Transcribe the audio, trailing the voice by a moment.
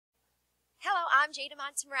I'm Jada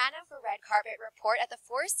Montemarano for Red Carpet Report at the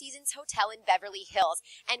Four Seasons Hotel in Beverly Hills,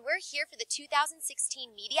 and we're here for the 2016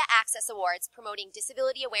 Media Access Awards promoting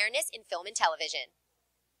disability awareness in film and television.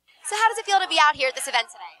 So how does it feel to be out here at this event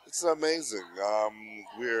today? It's amazing.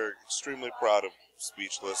 We're extremely proud of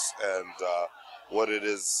Speechless and what it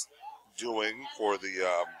is doing for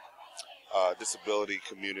the disability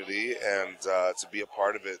community, and to be a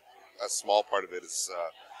part of it, a small part of it, is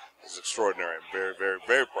extraordinary. I'm very, very,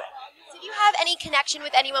 very proud. Did you have any connection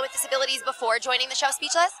with anyone with disabilities before joining the show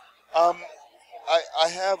Speechless? I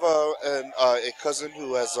have a cousin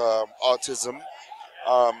who has autism,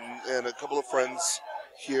 and a couple of friends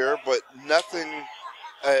here, but nothing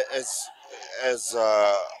as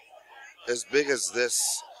big as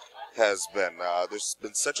this has been. There's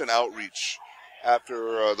been such an outreach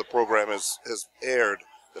after the program has aired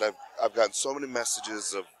that I've gotten so many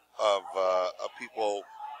messages of people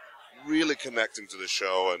really connecting to the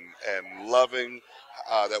show and loving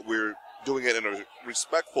that we're doing it in a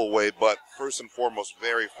respectful way, but first and foremost,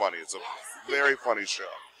 very funny. It's a very funny show.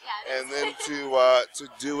 And then to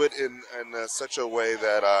do it in such a way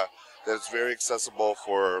that that it's very accessible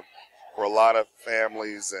for a lot of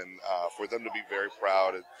families, and for them to be very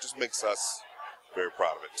proud, it just makes us very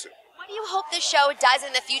proud of it too. What do you hope this show does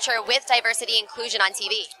in the future with diversity inclusion on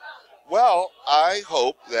TV? Well, I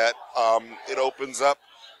hope that it opens up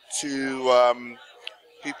to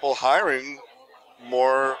people hiring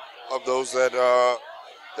more of those that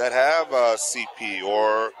have CP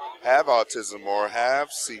or have autism or have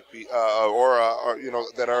CP or you know,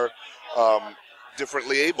 that are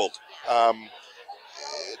differently abled.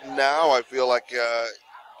 Now I feel like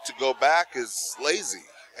to go back is lazy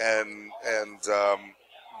and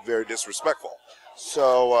very disrespectful.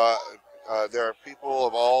 So there are people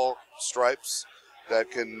of all stripes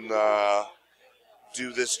that can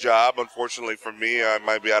do this job. Unfortunately for me, I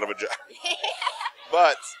might be out of a job.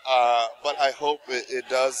 But I hope it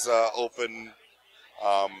does open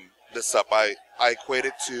this up. I equate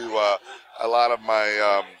it to a lot of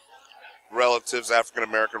my relatives, African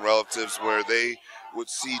American relatives, where they would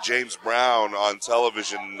see James Brown on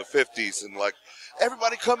television in the 50s and like,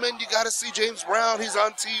 everybody come in, you got to see James Brown. He's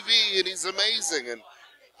on TV and he's amazing. And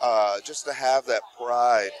just to have that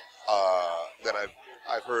pride that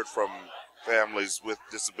I've heard from families with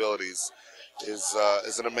disabilities is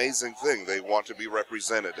an amazing thing. They want to be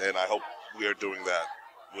represented, and I hope we are doing that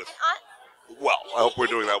well. I hope we're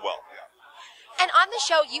doing that well. Yeah. And on the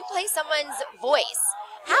show, you play someone's voice.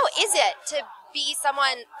 How is it to be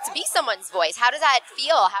someone's voice? How does that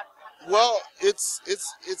feel? Well, it's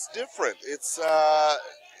different. It's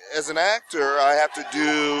as an actor, I have to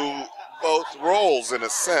do both roles in a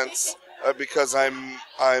sense because I'm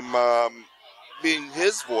being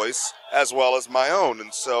his voice as well as my own,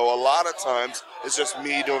 and so a lot of times it's just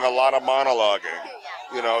me doing a lot of monologuing.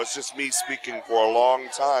 You know, it's just me speaking for a long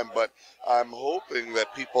time, but I'm hoping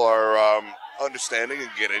that people are understanding and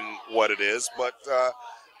getting what it is. But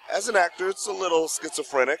as an actor, it's a little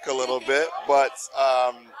schizophrenic, a little bit, but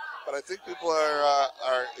I think people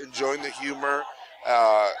are enjoying the humor.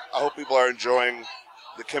 I hope people are enjoying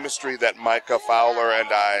the chemistry that Micah Fowler and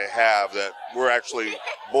I have, that we're actually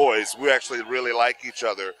boys. We actually really like each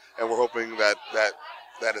other, and we're hoping that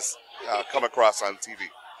has come across on TV.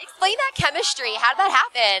 Explain that chemistry. How did that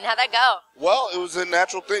happen? How'd that go? Well, it was a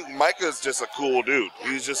natural thing. Micah's just a cool dude.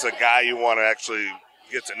 He's just a guy you want to actually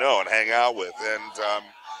get to know and hang out with. And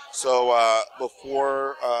so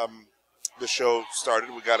before the show started,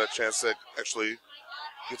 we got a chance to actually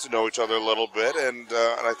get to know each other a little bit, and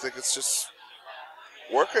I think it's just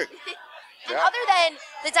working. And other than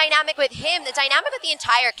the dynamic with him, the dynamic with the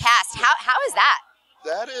entire cast, how is that?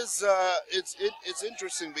 That is, it's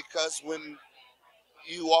interesting because when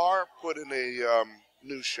you are put in a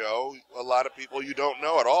new show, a lot of people you don't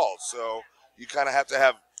know at all, so you kind of have to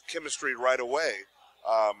have chemistry right away.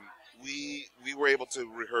 We were able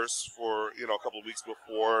to rehearse for a couple of weeks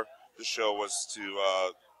before the show was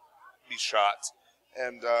to be shot,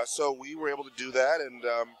 and so we were able to do that, and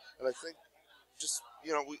I think just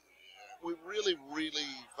we really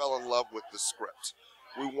fell in love with the script.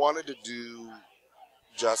 We wanted to do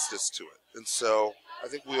justice to it, and so I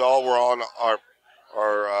think we all were on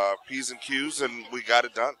our P's and Q's, and we got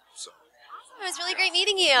it done. So awesome. It was really great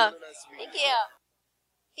meeting you. Really nice meeting Thank you.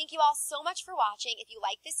 Thank you all so much for watching. If you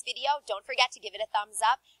like this video, don't forget to give it a thumbs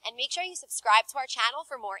up, and make sure you subscribe to our channel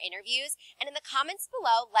for more interviews. And in the comments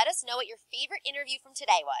below, let us know what your favorite interview from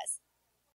today was.